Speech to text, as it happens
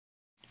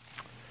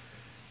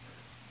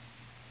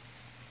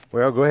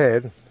Well, go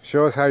ahead.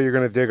 Show us how you're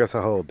going to dig us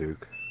a hole,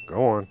 Duke.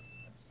 Go on.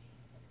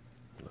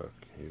 Look,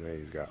 you know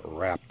he's got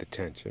rapt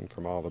attention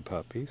from all the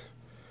puppies.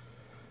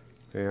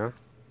 Yeah.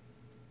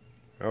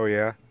 Oh,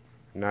 yeah.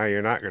 Now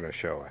you're not going to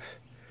show us.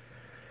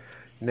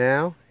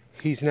 Now,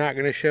 he's not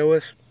going to show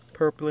us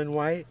purple and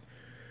white.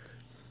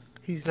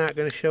 He's not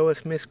going to show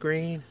us Miss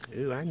Green.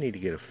 Ooh, I need to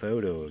get a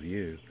photo of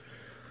you.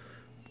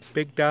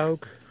 Big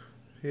dog?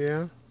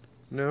 Yeah?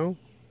 No?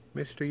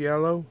 Mr.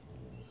 Yellow?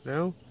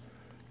 No?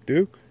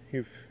 Duke,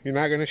 you're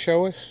not going to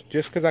show us?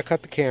 Just because I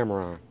cut the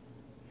camera on.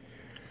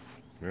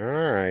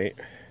 Alright.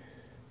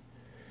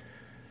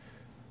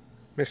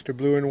 Mr.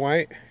 Blue and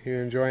White, you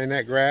enjoying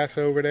that grass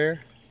over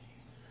there?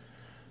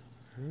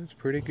 It's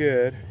pretty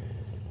good.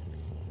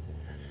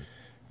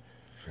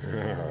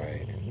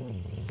 Alright.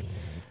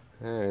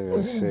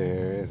 Let's see.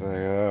 It's like,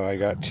 oh, I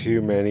got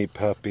too many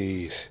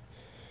puppies.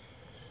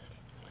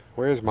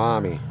 Where's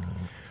Mommy?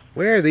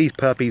 Where are these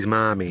puppies'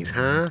 mommies,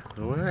 huh?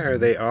 Why are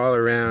they all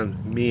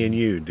around me and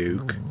you,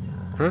 Duke?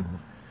 Huh?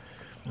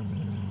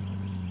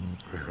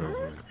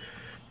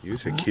 You're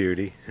a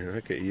cutie.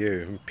 Look at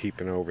you. I'm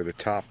peeping over the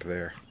top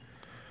there.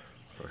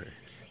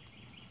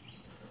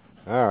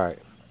 Alright.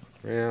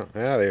 Well,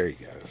 there he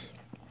goes.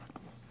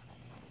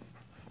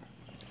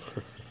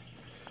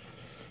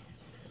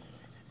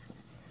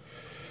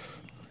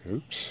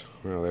 Oops.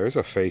 Well, there's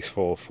a face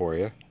full for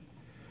you.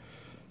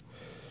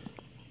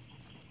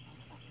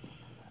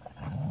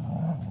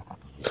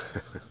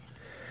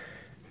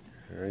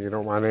 You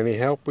don't want any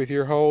help with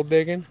your hole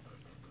digging?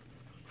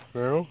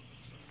 No?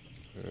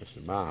 This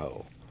is my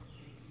hole.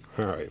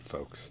 Alright,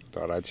 folks.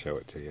 Thought I'd show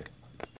it to you.